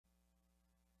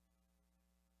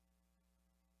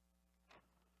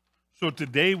So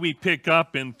today we pick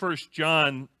up in 1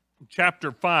 John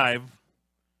chapter 5,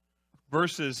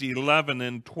 verses 11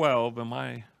 and 12. Am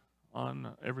I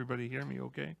on? Everybody hear me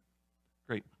okay?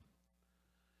 Great.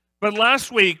 But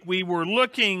last week we were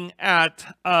looking at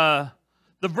the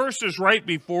verses right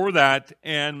before that,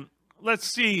 and let's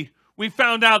see, we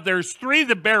found out there's three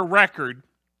that bear record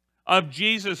of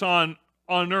Jesus on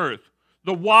earth.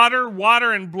 The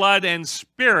water and blood and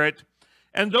spirit,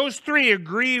 and those three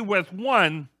agree with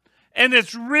one. And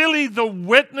it's really the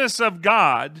witness of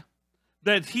God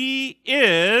that He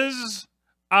is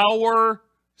our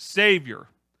Savior.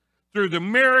 Through the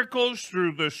miracles,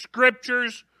 through the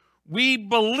Scriptures, we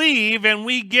believe and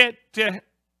we get to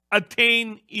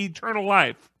attain eternal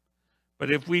life.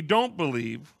 But if we don't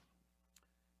believe,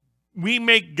 we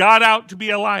make God out to be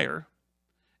a liar,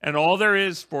 and all there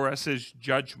is for us is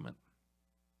judgment.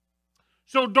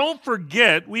 So don't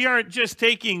forget, we aren't just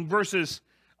taking verses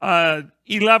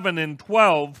 11 and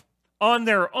 12 on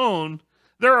their own.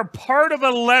 They're a part of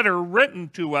a letter written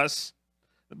to us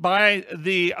by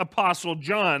the Apostle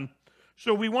John.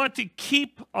 So we want to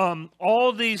keep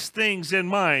all these things in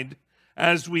mind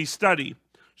as we study.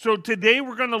 So today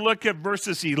we're going to look at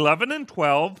verses 11 and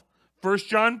 12, 1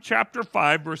 John chapter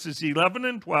 5, verses 11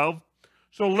 and 12.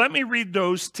 So let me read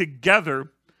those together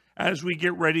as we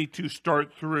get ready to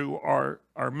start through our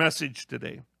message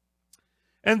today.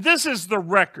 And this is the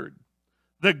record,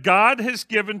 that God has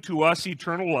given to us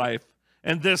eternal life,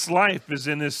 and this life is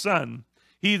in His Son.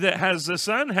 He that has the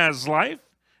Son has life,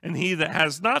 and he that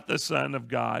has not the Son of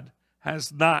God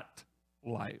has not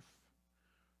life.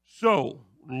 So,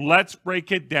 let's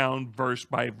break it down verse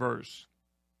by verse.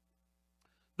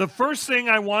 The first thing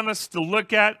I want us to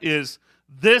look at is,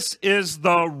 this is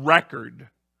the record.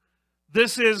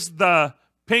 This is the,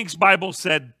 Pink's Bible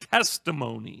said,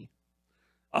 testimony.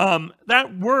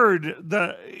 That word,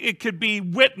 it could be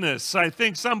witness. I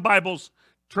think some Bibles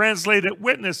translate it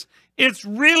witness. It's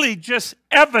really just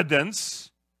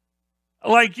evidence,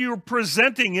 like you're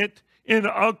presenting it in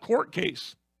a court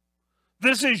case.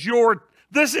 This is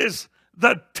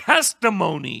the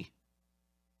testimony.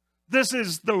 This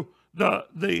is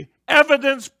the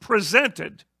evidence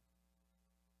presented.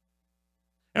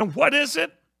 And what is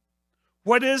it?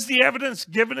 What is the evidence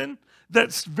given in?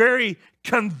 That's very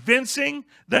convincing,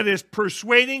 that is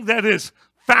persuading, that is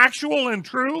factual and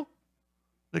true,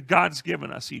 that God's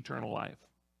given us eternal life.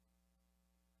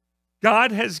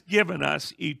 God has given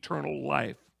us eternal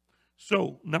life.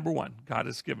 So, number one, God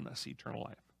has given us eternal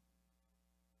life.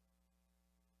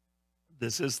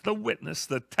 This is the witness,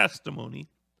 the testimony,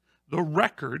 the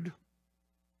record,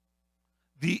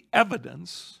 the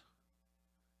evidence.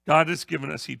 God has given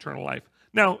us eternal life.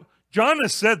 Now, John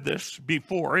has said this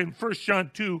before in 1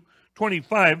 John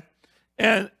 2:25,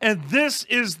 and this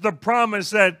is the promise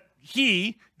that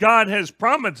God has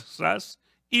promised us,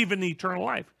 even eternal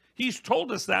life. He's told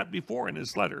us that before in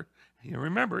his letter. You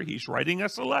remember, he's writing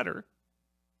us a letter.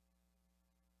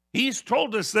 He's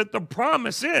told us that the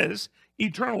promise is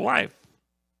eternal life.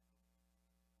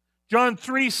 John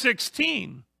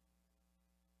 3:16.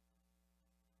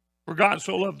 For God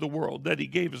so loved the world that he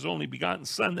gave his only begotten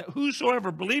Son, that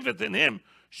whosoever believeth in him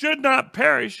should not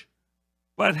perish,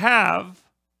 but have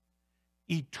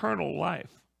eternal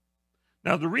life.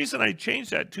 Now, the reason I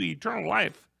changed that to eternal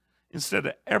life instead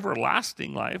of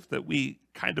everlasting life that we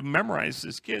kind of memorized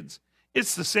as kids,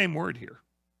 it's the same word here,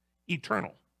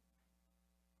 eternal.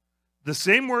 The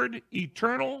same word,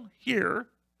 eternal, here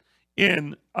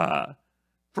in 1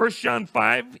 John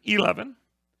 5:11.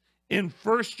 In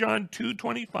 1 John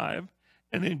 2:25,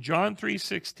 and in John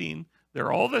 3:16,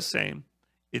 they're all the same.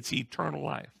 It's eternal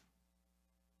life.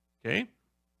 Okay?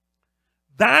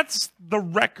 That's the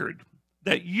record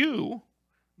that you,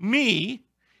 me,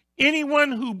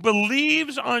 anyone who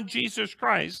believes on Jesus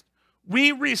Christ,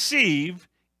 we receive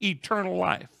eternal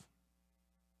life.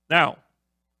 Now,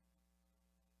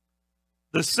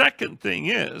 the second thing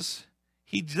is,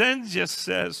 he then just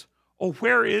says, oh,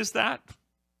 where is that?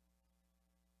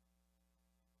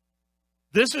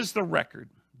 This is the record,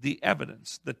 the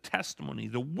evidence, the testimony,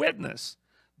 the witness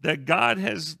that God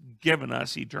has given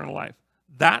us eternal life.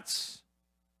 That's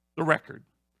the record.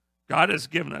 God has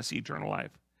given us eternal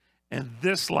life. And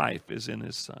this life is in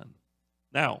his Son.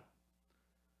 Now,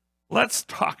 let's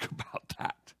talk about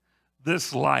that.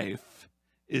 This life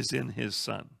is in his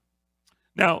Son.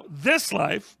 Now, this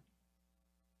life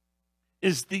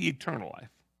is the eternal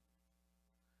life.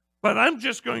 But I'm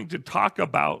just going to talk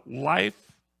about life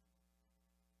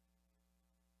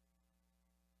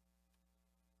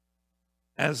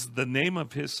as the name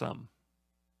of his Son.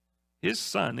 His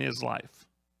Son is life.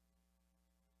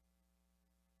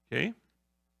 Okay?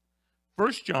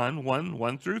 1 John 1,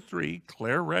 1 through 3,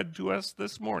 Claire read to us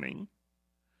this morning.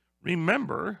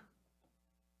 Remember,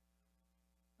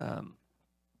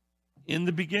 in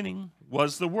the beginning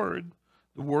was the Word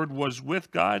was with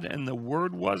God, and the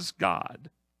Word was God.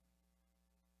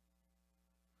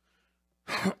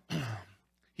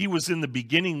 He was in the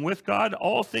beginning with God.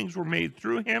 All things were made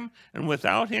through him, and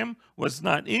without him was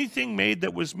not anything made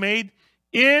that was made.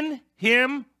 In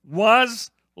him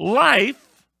was life,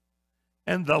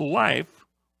 and the life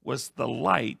was the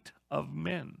light of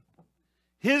men.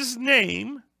 His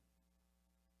name,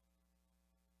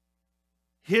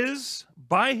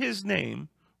 by his name,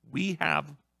 we have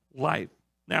life.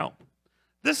 Now,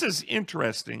 this is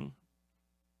interesting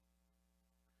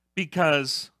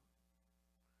because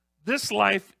this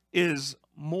life is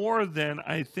more than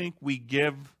I think we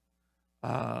give,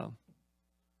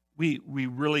 we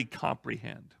really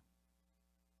comprehend.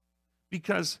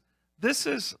 Because this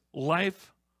is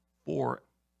life for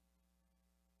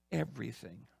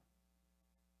everything.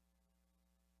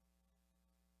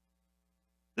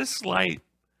 This light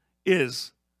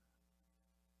is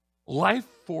life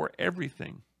for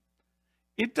everything.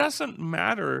 It doesn't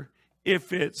matter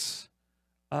if it's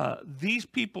these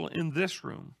people in this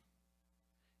room.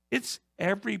 It's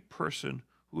every person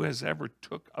who has ever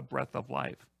took a breath of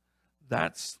life.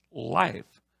 That's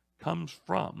life comes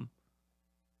from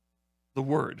the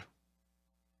Word.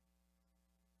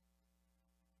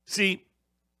 See,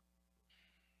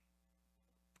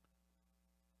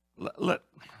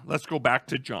 let's go back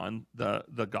to John,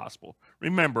 the gospel.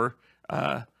 Remember,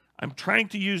 I'm trying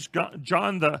to use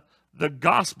John, the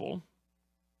gospel,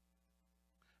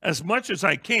 as much as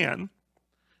I can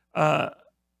to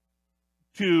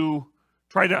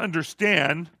try to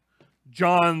understand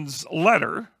John's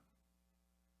letter.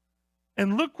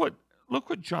 And look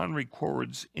what John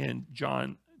records in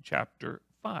John chapter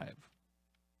 5.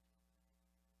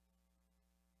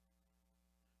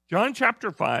 John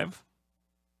chapter 5,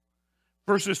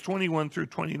 verses 21 through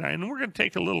 29. And we're going to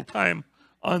take a little time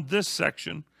on this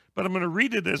section, but I'm going to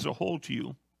read it as a whole to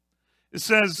you. It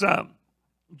says,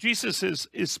 Jesus is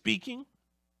speaking,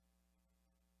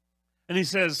 and he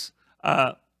says,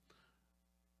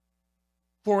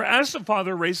 for as the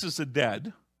Father raises the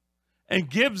dead and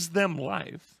gives them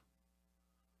life,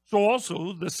 so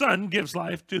also the Son gives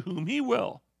life to whom he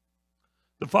will.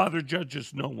 The Father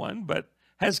judges no one, but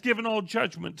has given all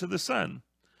judgment to the Son,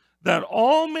 that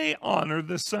all may honor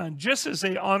the Son, just as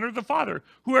they honor the Father.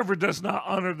 Whoever does not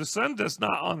honor the Son does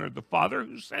not honor the Father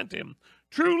who sent him.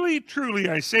 Truly, truly,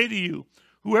 I say to you,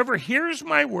 whoever hears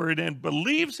my word and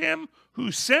believes him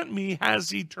who sent me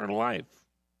has eternal life.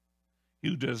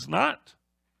 He does not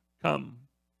come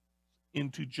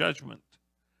into judgment,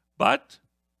 but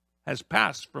has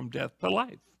passed from death to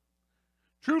life.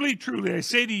 Truly, truly, I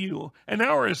say to you, an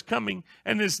hour is coming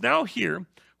and is now here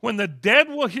when the dead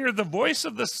will hear the voice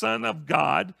of the Son of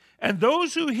God, and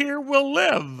those who hear will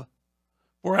live.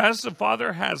 For as the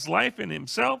Father has life in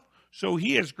himself, so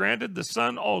he has granted the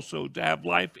Son also to have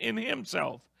life in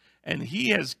himself. And he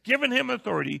has given him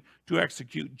authority to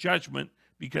execute judgment,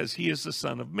 because he is the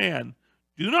Son of Man.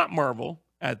 Do not marvel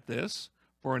at this,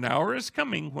 for an hour is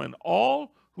coming when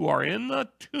all who are in the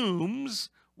tombs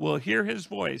will hear his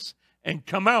voice and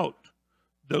come out,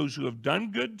 those who have done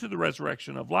good to the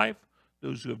resurrection of life,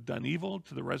 those who have done evil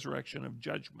to the resurrection of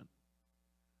judgment.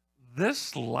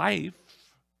 This life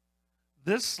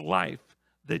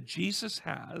that Jesus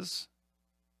has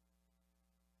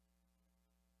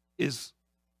is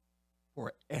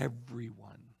for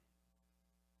everyone.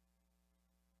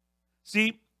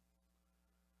 See,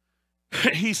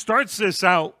 he starts this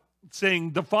out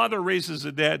saying the Father raises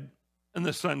the dead and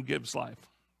the Son gives life.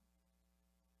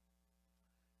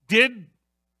 Did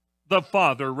the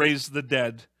Father raise the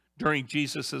dead during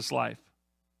Jesus' life?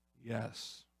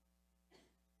 Yes.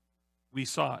 We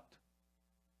saw it.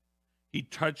 He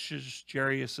touches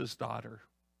Jairus' daughter.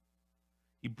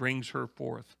 He brings her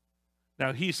forth.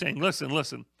 Now he's saying,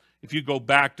 listen. If you go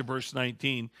back to verse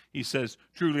 19, he says,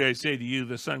 truly I say to you,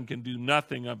 the Son can do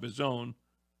nothing of his own,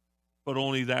 but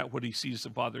only that what he sees the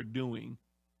Father doing.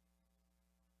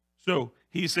 So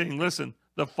he's saying, listen,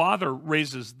 the Father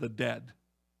raises the dead.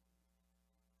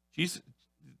 He's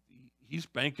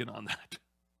banking on that,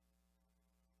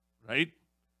 right?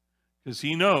 Because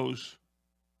he knows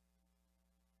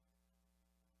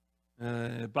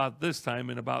about this time,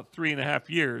 in about 3.5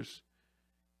 years,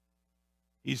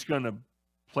 he's going to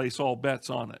place all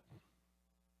bets on it,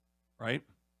 right?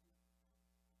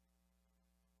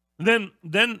 Then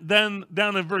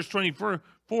down in verse 24,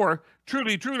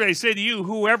 truly, truly, I say to you,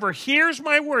 whoever hears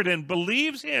my word and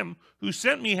believes him who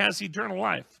sent me has eternal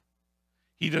life.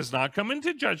 He does not come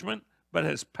into judgment, but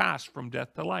has passed from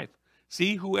death to life.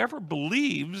 See, whoever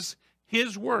believes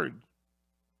his word,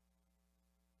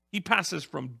 he passes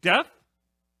from death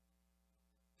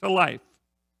to life.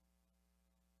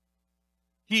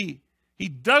 He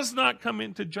does not come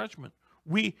into judgment.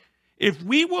 If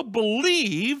we will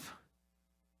believe,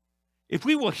 if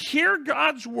we will hear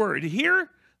God's word, hear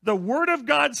the word of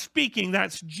God speaking,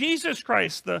 that's Jesus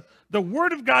Christ, the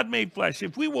word of God made flesh,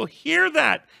 if we will hear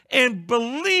that and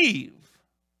believe,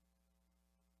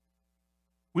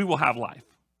 we will have life.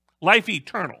 Life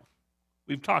eternal.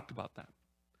 We've talked about that.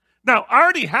 Now, I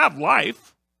already have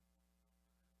life.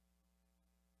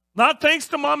 Not thanks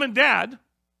to mom and dad,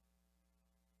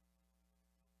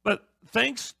 but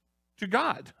thanks to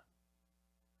God.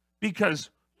 Because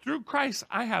through Christ,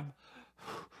 I have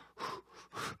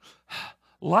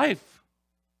life.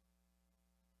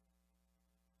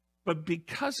 But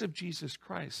because of Jesus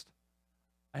Christ,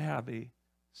 I have a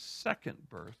second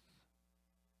birth.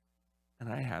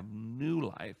 And I have new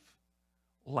life,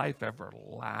 life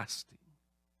everlasting.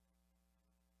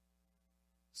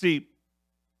 See,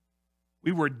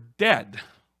 we were dead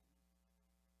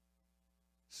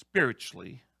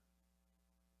spiritually,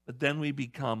 but then we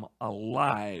become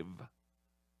alive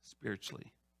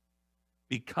spiritually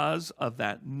because of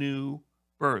that new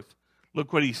birth.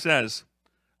 Look what he says.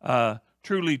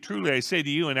 Truly, truly, I say to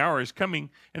you, an hour is coming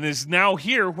and is now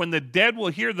here when the dead will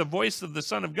hear the voice of the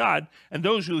Son of God, and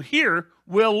those who hear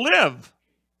will live.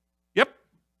 Yep.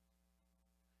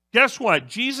 Guess what?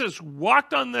 Jesus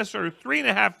walked on this earth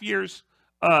 3.5 years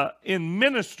in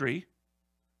ministry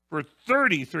for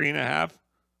 33.5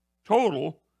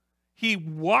 total. He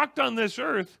walked on this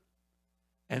earth,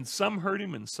 and some heard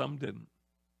him and some didn't.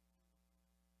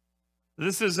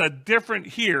 This is a different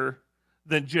hear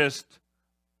than just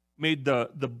made the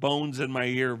bones in my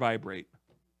ear vibrate.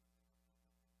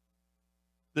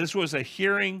 This was a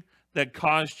hearing that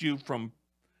caused you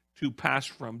to pass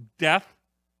from death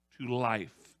to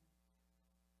life.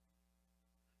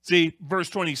 See,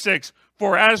 verse 26,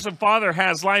 for as the Father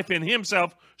has life in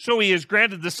himself, so he has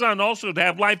granted the Son also to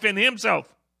have life in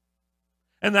himself.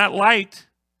 And that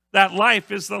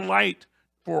life is the light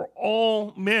for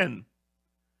all men.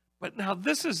 But now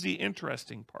this is the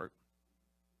interesting part.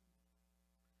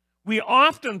 We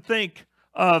often think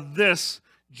of this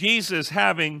Jesus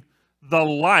having the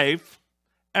life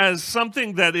as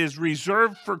something that is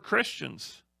reserved for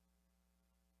Christians.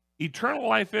 Eternal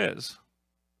life is.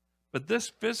 But this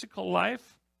physical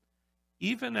life,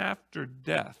 even after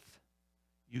death,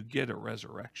 you get a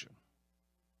resurrection.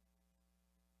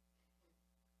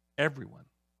 Everyone.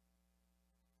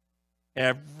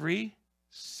 Every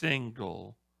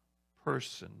single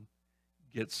person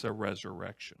gets a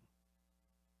resurrection.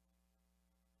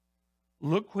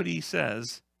 Look what he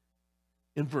says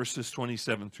in verses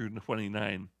 27 through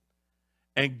 29.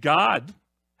 And God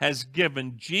has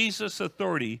given Jesus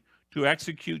authority to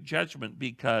execute judgment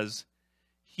because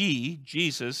he,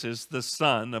 Jesus, is the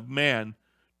Son of Man.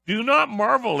 Do not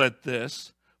marvel at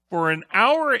this, for an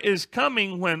hour is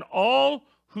coming when all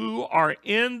who are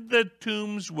in the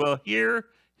tombs will hear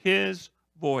his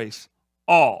voice.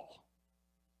 All.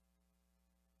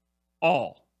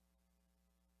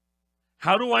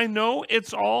 How do I know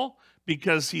it's all?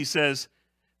 Because he says,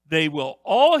 they will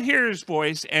all hear his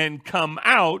voice and come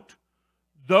out,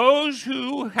 those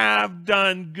who have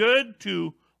done good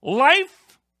to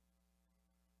life,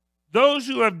 those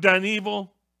who have done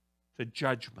evil to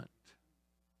judgment.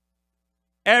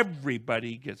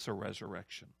 Everybody gets a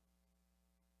resurrection.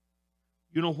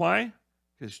 You know why?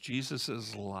 Because Jesus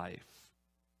is life.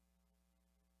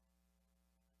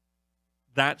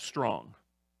 That strong.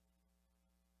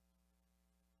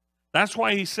 That's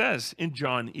why he says in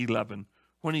John 11,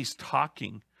 when he's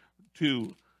talking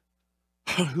to,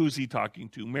 who's he talking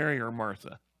to, Mary or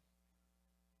Martha?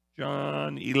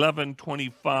 John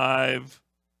 11:25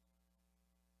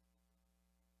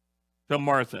 to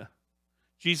Martha.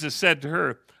 Jesus said to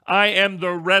her, I am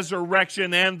the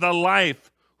resurrection and the life.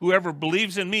 Whoever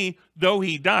believes in me, though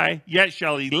he die, yet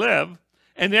shall he live.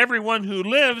 And everyone who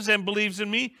lives and believes in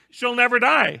me shall never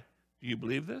die. Do you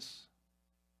believe this?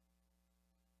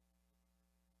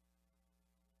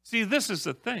 See, this is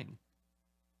the thing.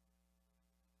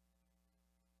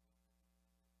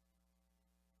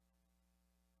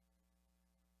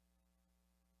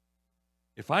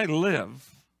 If I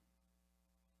live,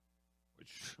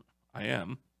 which I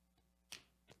am,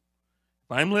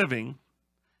 if I'm living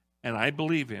and I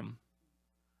believe him,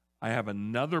 I have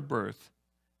another birth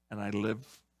and I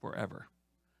live forever.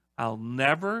 I'll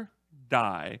never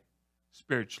die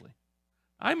spiritually.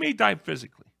 I may die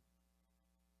physically.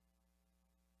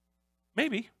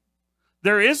 Maybe.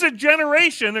 There is a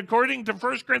generation, according to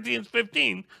 1 Corinthians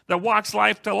 15, that walks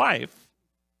life to life.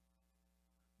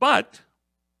 But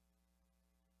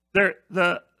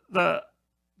the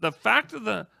fact of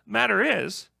the matter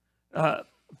is,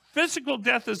 physical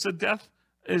death is a death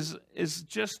is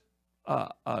just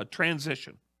a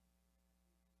transition.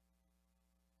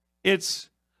 It's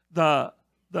the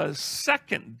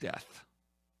second death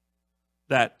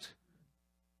that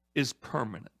is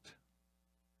permanent.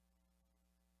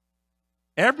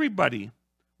 Everybody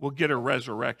will get a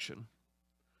resurrection,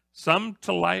 some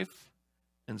to life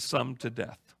and some to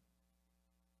death.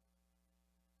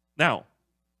 Now,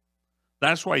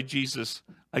 that's why Jesus,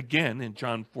 again, in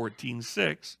John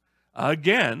 14:6,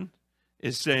 again,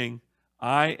 is saying,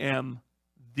 I am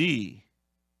the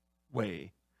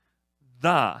way,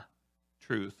 the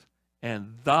truth,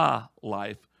 and the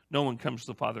life. No one comes to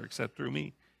the Father except through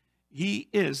me. He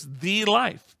is the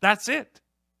life. That's it.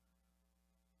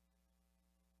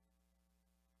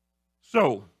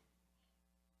 So,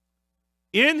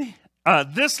 in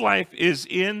this life is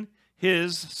in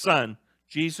his Son,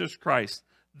 Jesus Christ.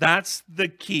 That's the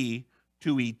key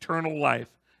to eternal life.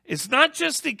 It's not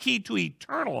just the key to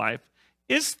eternal life,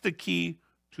 it's the key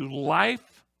to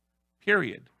life,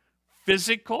 period.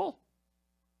 Physical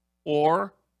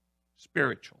or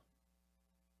spiritual.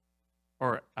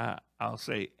 Or I'll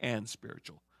say and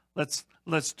spiritual. Let's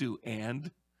do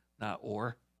and, not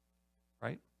or,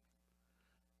 right?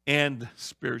 And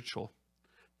spiritual.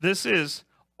 This is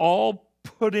all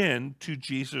put into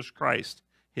Jesus Christ,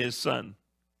 his Son.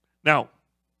 Now,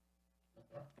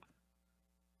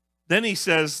 then he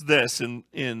says this in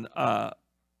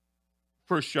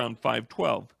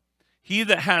 1John5:12. He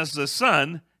that has the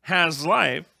Son has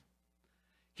life.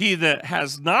 He that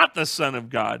has not the Son of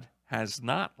God has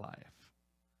not life.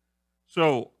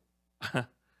 So,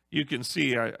 you can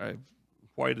see I've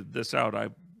whited this out.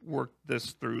 I've worked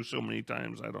this through so many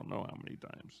times. I don't know how many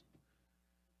times.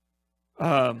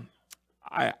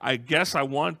 I guess I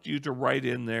want you to write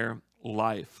in there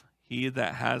life. He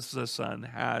that has the Son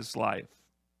has life.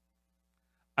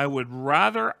 I would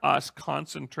rather us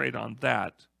concentrate on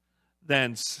that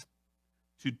than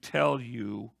to tell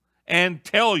you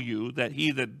that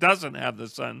he that doesn't have the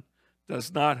Son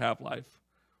does not have life.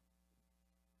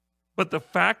 But the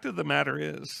fact of the matter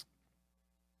is,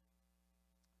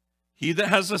 he that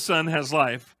has the Son has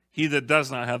life. He that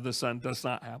does not have the Son does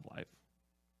not have life.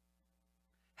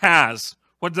 Has.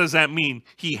 What does that mean?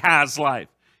 He has life.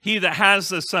 He that has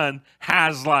the Son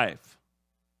has life.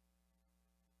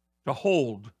 To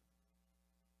hold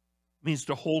means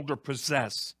to hold or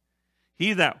possess.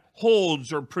 He that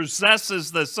holds or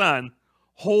possesses the Son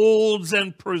holds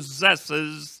and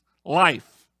possesses life.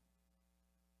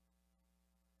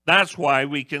 That's why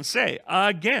we can say,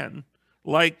 again,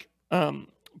 like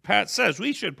Pat says,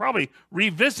 we should probably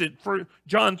revisit for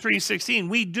John 3:16.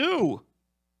 We do.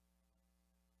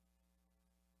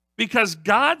 Because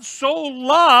God so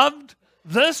loved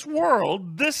this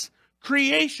world, this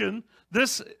creation,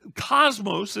 this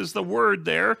cosmos is the word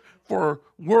there for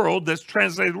world, that's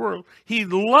translated world. He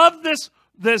loved this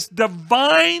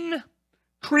divine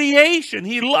creation.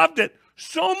 He loved it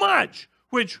so much,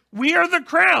 which we are the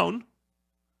crown,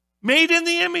 made in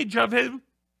the image of him.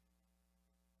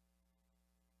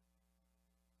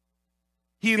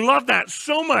 He loved that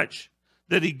so much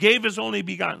that he gave his only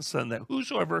begotten Son, that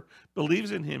whosoever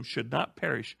believes in him should not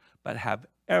perish, but have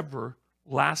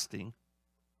everlasting,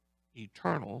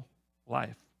 eternal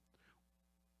life.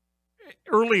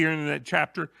 Earlier in that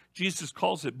chapter, Jesus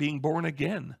calls it being born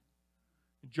again.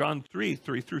 John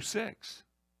 3:3-6.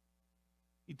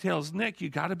 He tells Nick, you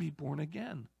got to be born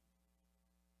again.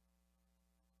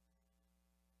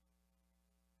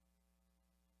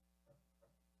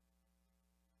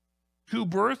 Two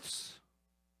births,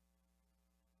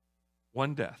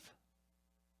 one death,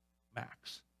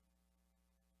 max.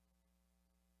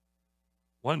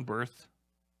 One birth,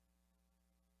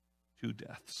 two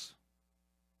deaths.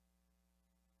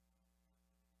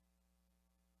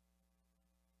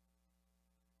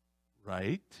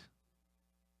 Right?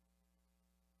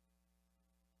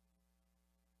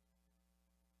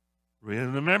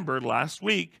 Remember, last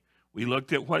week we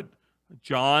looked at what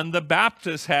John the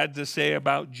Baptist had to say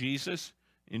about Jesus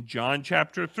in John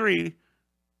chapter 3.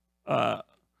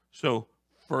 So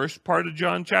first part of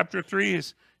John chapter 3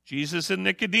 is Jesus and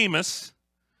Nicodemus.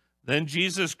 Then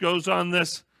Jesus goes on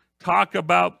this talk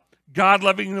about God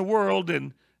loving the world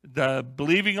and the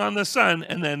believing on the Son.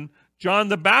 And then John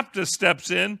the Baptist steps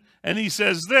in and he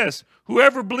says this: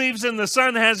 whoever believes in the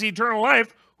Son has eternal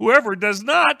life. Whoever does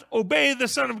not obey the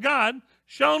Son of God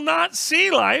shall not see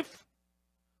life,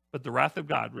 but the wrath of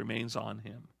God remains on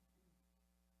him.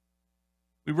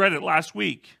 We read it last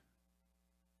week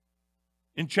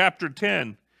in chapter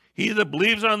 10. He that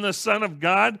believes on the Son of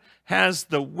God has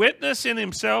the witness in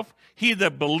himself. He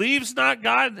that believes not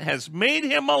God has made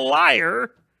him a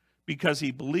liar, because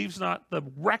he believes not the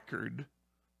record,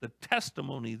 the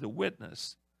testimony, the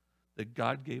witness that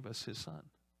God gave us his Son.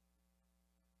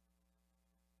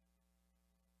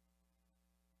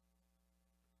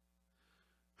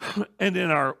 And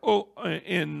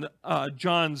in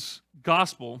John's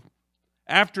gospel,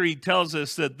 after he tells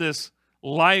us that this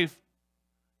life,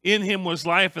 in him was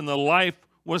life, and the life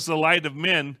was the light of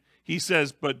men, he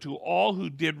says, but to all who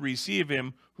did receive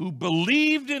him, who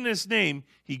believed in his name,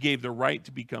 he gave the right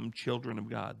to become children of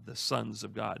God, the sons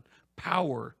of God.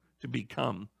 Power to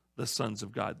become the sons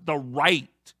of God. The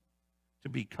right to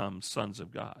become sons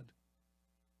of God.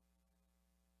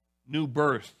 New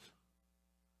birth.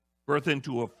 Birth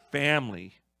into a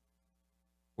family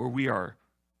where we are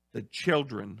the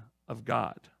children of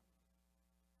God.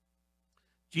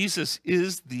 Jesus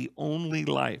is the only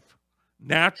life,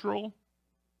 natural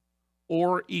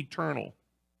or eternal.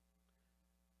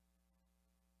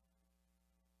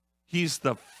 He's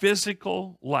the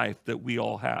physical life that we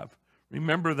all have.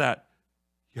 Remember that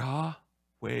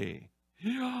Yahweh,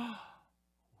 Yahweh,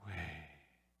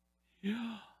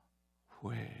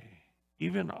 Yahweh.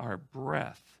 Even our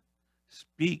breath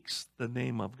speaks the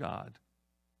name of God.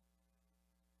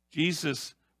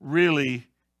 Jesus really,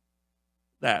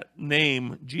 that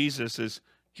name, Jesus, is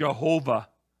Jehovah.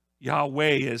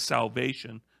 Yahweh is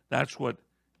salvation. That's what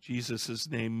Jesus'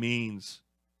 name means.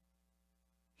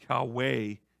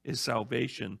 Yahweh is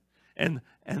salvation. And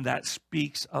that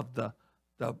speaks of the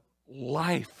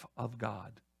life of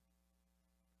God.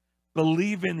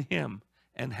 Believe in him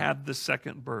and have the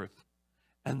second birth.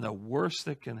 And the worst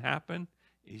that can happen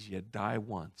is you die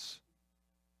once.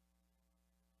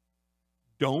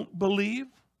 Don't believe,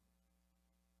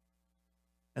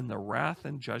 and the wrath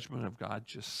and judgment of God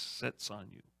just sits on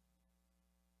you.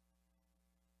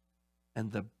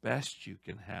 And the best you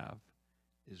can have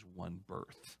is one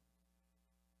birth.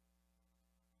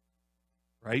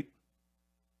 Right?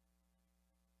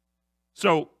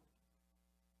 So,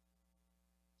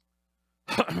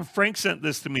 Frank sent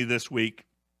this to me this week.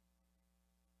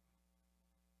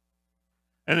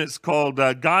 And it's called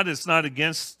God is Not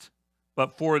Against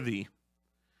But For Thee.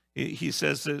 He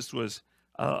says this was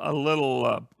a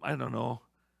little, I don't know,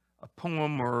 a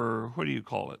poem, or what do you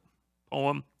call it?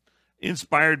 Poem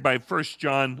inspired by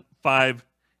 1John5,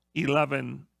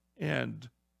 11 and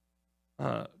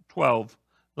 12.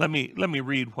 Let me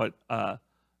read what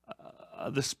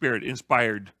the Spirit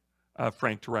inspired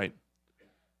Frank to write.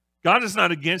 God is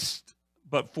not against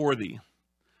but for thee.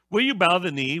 Will you bow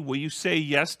the knee? Will you say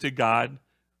yes to God?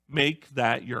 Make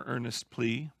that your earnest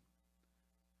plea.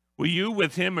 Will you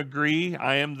with him agree?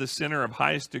 I am the sinner of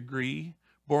highest degree,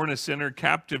 born a sinner,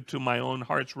 captive to my own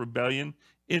heart's rebellion.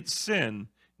 It's sin,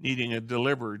 needing a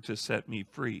deliverer to set me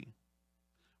free.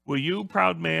 Will you,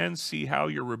 proud man, see how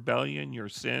your rebellion, your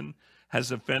sin,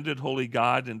 has offended holy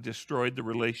God and destroyed the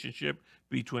relationship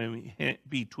between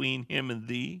him and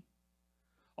thee?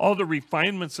 All the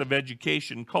refinements of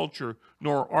education, culture,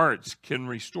 nor arts can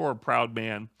restore proud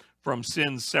man from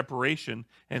sin's separation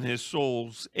and his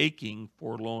soul's aching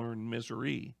forlorn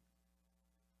misery.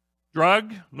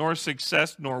 Drug, nor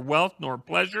success, nor wealth, nor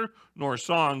pleasure, nor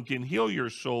song can heal your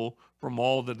soul from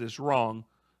all that is wrong,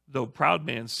 though proud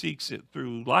man seeks it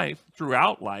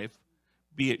throughout life,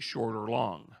 be it short or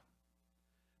long.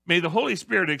 May the Holy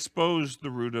Spirit expose the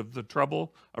root of the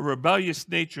trouble, a rebellious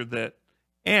nature that,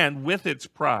 and with its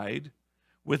pride,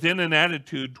 within an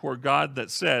attitude toward God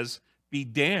that says, be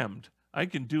damned, I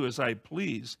can do as I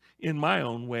please. In my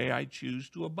own way I choose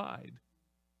to abide.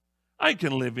 I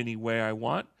can live any way I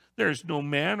want. There's no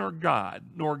man or God,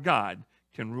 nor God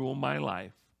can rule my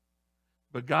life.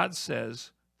 But God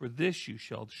says, for this you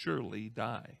shall surely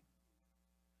die.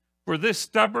 For this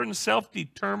stubborn,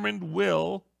 self-determined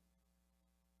will,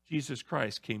 Jesus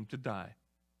Christ came to die.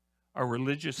 Our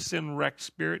religious sin-wrecked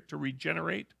spirit to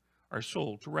regenerate, our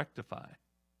soul to rectify.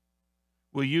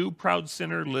 Will you, proud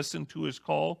sinner, listen to his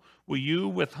call? Will you,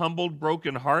 with humbled,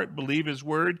 broken heart, believe his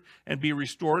word and be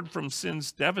restored from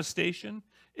sin's devastation?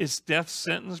 Is death's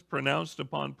sentence pronounced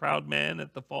upon proud man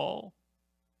at the fall?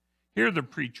 Hear the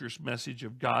preacher's message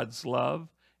of God's love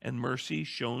and mercy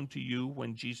shown to you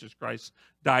when Jesus Christ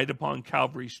died upon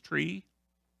Calvary's tree,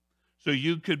 so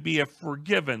you could be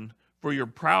forgiven for your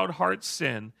proud heart's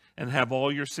sin and have all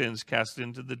your sins cast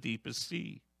into the deepest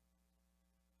sea.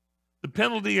 The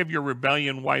penalty of your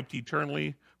rebellion wiped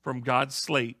eternally from God's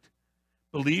slate.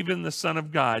 Believe in the Son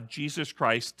of God, Jesus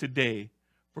Christ, today,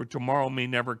 for tomorrow may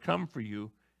never come for you.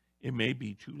 It may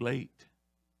be too late.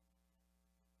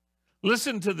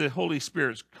 Listen to the Holy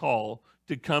Spirit's call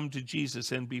to come to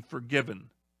Jesus and be forgiven.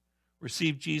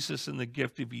 Receive Jesus and the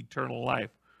gift of eternal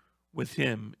life with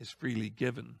him is freely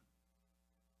given.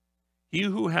 He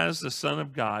who has the Son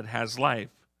of God has life.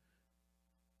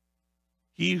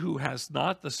 He who has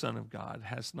not the Son of God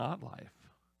has not life.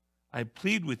 I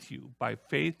plead with you, by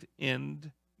faith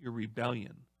end your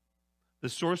rebellion, the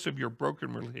source of your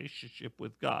broken relationship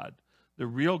with God, the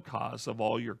real cause of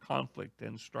all your conflict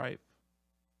and strife.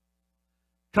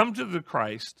 Come to the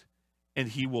Christ, and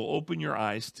he will open your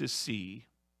eyes to see.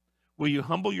 Will you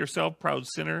humble yourself, proud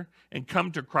sinner, and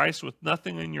come to Christ with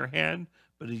nothing in your hand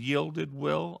but a yielded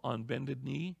will on bended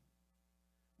knee?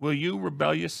 Will you,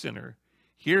 rebellious sinner,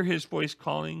 hear his voice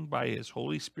calling by his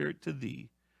Holy Spirit to thee?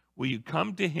 Will you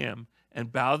come to him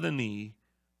and bow the knee?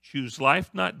 Choose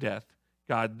life, not death.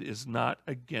 God is not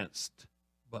against,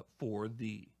 but for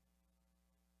thee.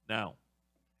 Now,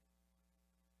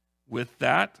 with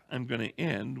that, I'm going to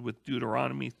end with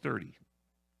Deuteronomy 30.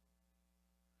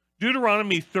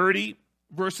 Deuteronomy 30,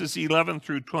 verses 11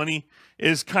 through 20,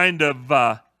 is kind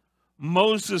of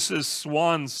Moses'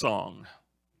 swan song.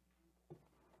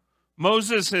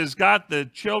 Moses has got the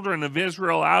children of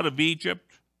Israel out of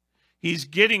Egypt. He's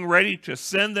getting ready to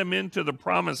send them into the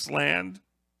promised land.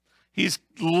 He's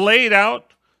laid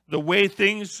out the way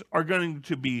things are going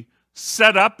to be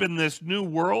set up in this new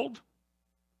world,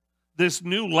 this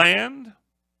new land.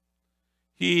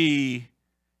 He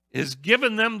has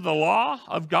given them the law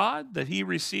of God that he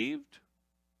received.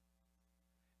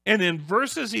 And in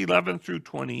verses 11 through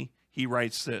 20, he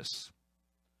writes this: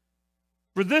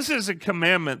 For this is a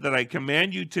commandment that I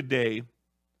command you today.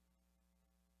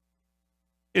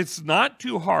 It's not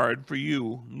too hard for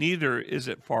you, neither is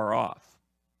it far off.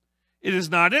 It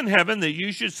is not in heaven that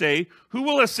you should say, who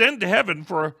will ascend to heaven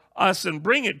for us and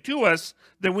bring it to us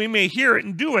that we may hear it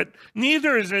and do it?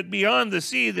 Neither is it beyond the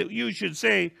sea that you should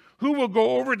say, who will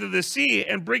go over to the sea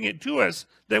and bring it to us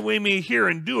that we may hear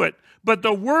and do it? But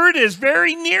the word is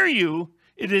very near you.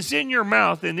 It is in your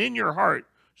mouth and in your heart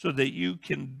so that you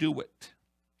can do it.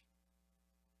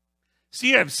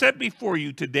 See, I've set before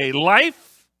you today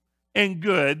life and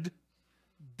good,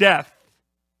 death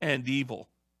and evil.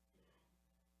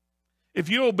 If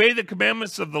you obey the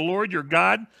commandments of the Lord your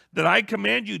God that I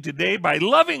command you today, by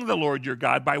loving the Lord your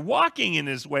God, by walking in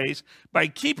his ways, by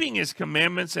keeping his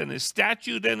commandments and his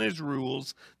statutes and his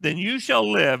rules, then you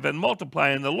shall live and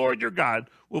multiply, and the Lord your God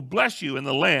will bless you in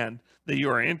the land that you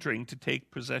are entering to take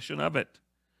possession of it.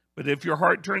 But if your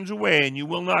heart turns away and you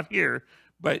will not hear,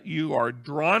 but you are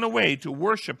drawn away to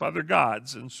worship other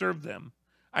gods and serve them,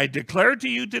 I declare to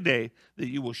you today that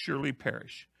you will surely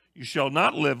perish. You shall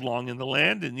not live long in the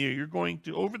land, and you're going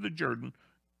to over the Jordan,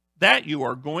 that you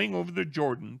are going over the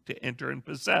Jordan to enter and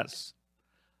possess.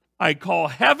 I call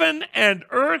heaven and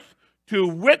earth to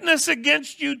witness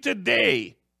against you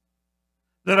today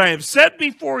that I have set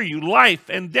before you life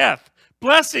and death,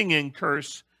 blessing and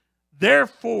curse.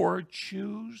 Therefore,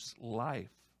 choose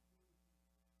life,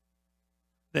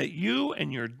 that you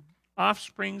and your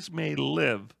offsprings may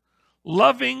live,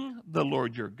 loving the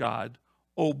Lord your God,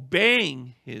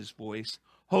 obeying his voice,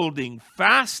 holding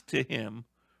fast to him,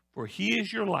 for he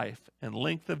is your life and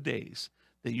length of days,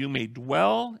 that you may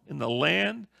dwell in the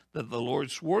land that the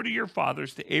Lord swore to your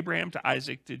fathers, to Abraham, to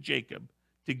Isaac, to Jacob,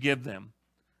 to give them.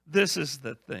 This is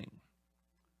the thing.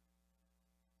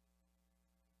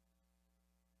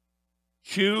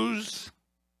 Choose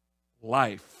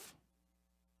life.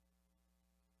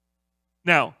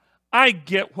 Now, I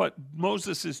get what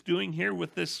Moses is doing here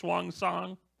with this swan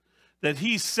song, that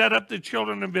he set up the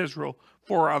children of Israel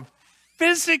for a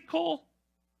physical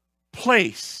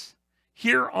place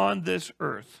here on this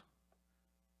earth.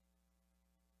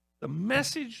 The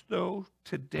message, though,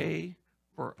 today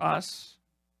for us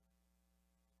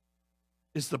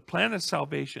is the plan of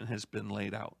salvation has been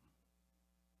laid out.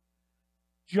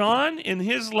 John, in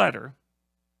his letter,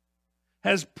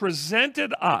 has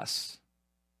presented us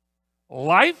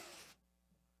life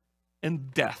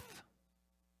and death,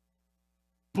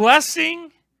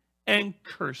 blessing and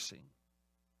cursing,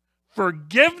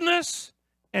 forgiveness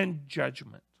and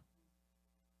judgment.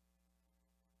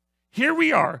 Here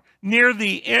we are near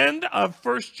the end of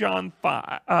 1 John's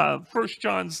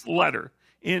letter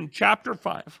in chapter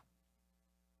 5.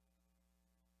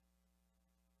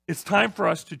 It's time for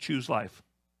us to choose life.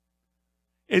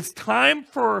 It's time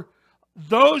for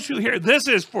those who hear. This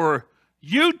is for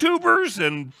YouTubers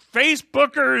and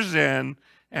Facebookers and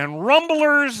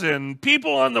Rumblers and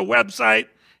people on the website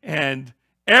and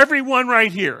everyone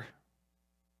right here.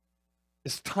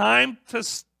 It's time to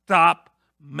stop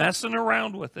messing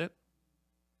around with it,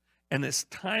 and it's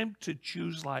time to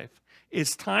choose life.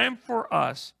 It's time for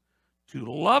us to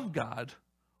love God,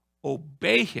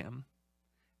 obey Him,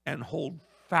 and hold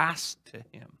fast to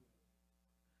Him.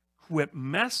 Quit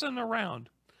messing around.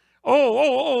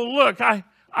 Oh, look,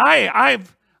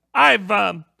 I've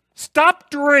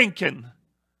stopped drinking.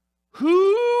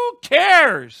 Who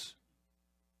cares?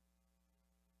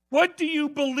 What do you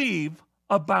believe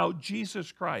about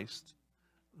Jesus Christ?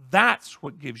 That's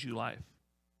what gives you life.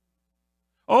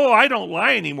 Oh, I don't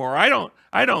lie anymore. I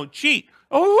don't cheat.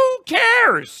 Oh, who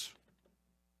cares?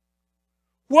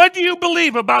 What do you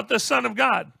believe about the Son of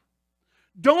God?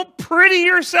 Don't pretty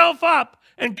yourself up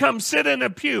and come sit in a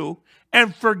pew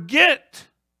and forget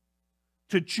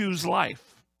to choose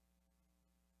life.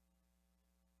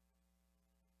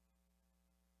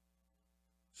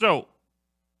 So,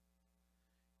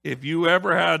 if you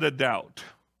ever had a doubt,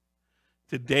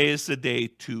 today is the day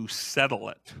to settle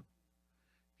it.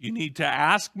 You need to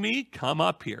ask me, come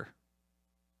up here.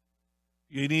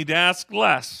 You need to ask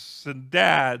Les and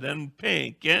Dad and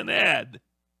Pink and Ed,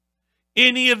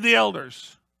 any of the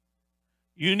elders.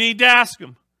 You need to ask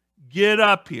them, get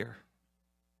up here.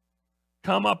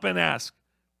 Come up and ask.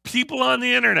 People on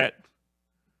the internet,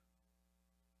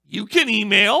 you can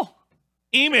email.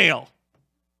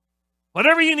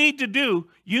 Whatever you need to do,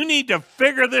 you need to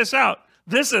figure this out.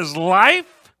 This is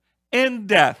life and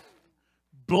death,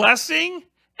 blessing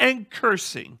and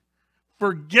cursing,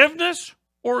 forgiveness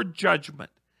or judgment.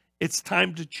 It's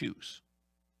time to choose.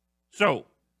 So,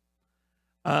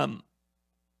 we're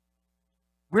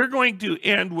going to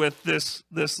end with this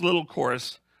little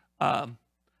chorus.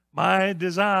 My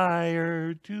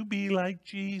desire to be like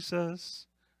Jesus.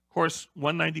 Chorus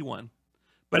 191.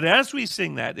 But as we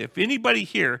sing that, if anybody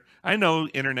here, I know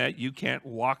internet, you can't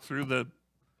walk through the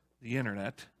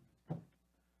internet.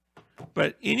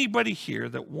 But anybody here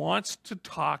that wants to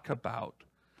talk about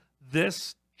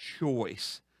this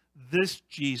choice, this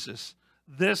Jesus,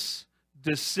 this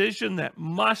decision that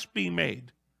must be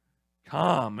made,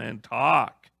 come and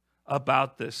talk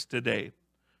about this today.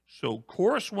 So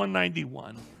chorus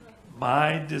 191,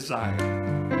 my desire.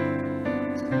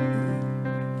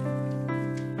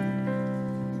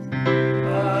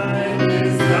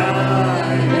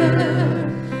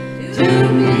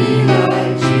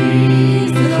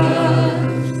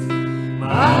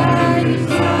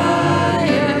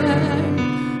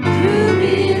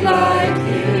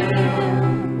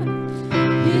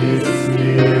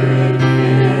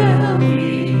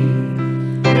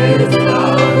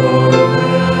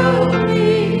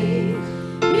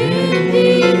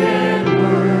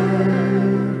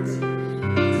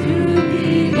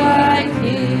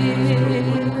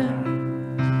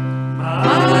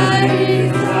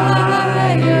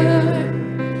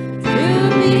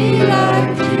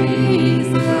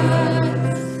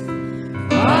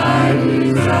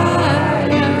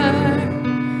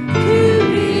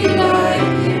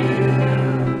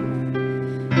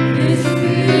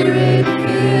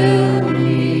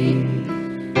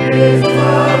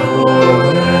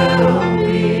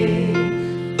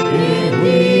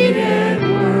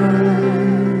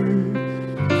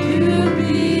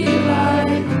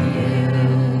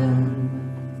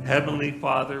 Heavenly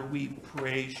Father, we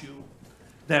praise you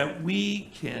that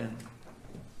we can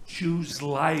choose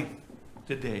life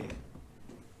today.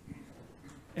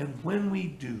 And when we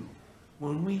do,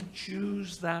 when we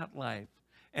choose that life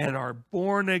and are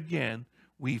born again,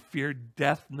 we fear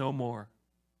death no more.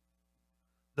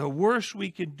 The worst we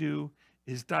can do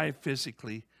is die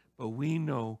physically, but we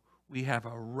know we have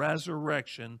a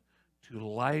resurrection to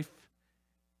life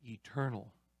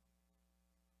eternal.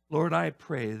 Lord, I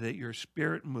pray that your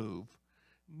Spirit move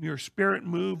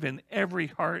in every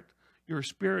heart, your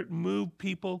Spirit move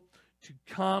people to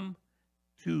come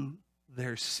to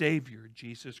their Savior,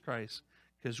 Jesus Christ,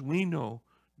 because we know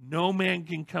no man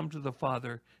can come to the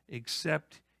Father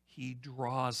except he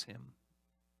draws him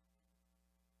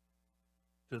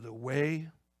to the way,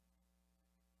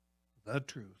 the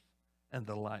truth, and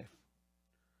the life.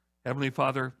 Heavenly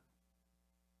Father,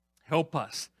 help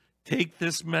us take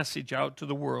this message out to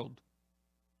the world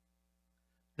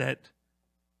that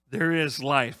there is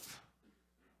life.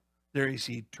 There is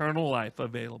eternal life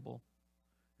available.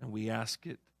 And we ask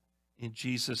it in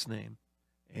Jesus' name.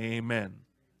 Amen.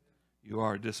 You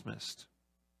are dismissed.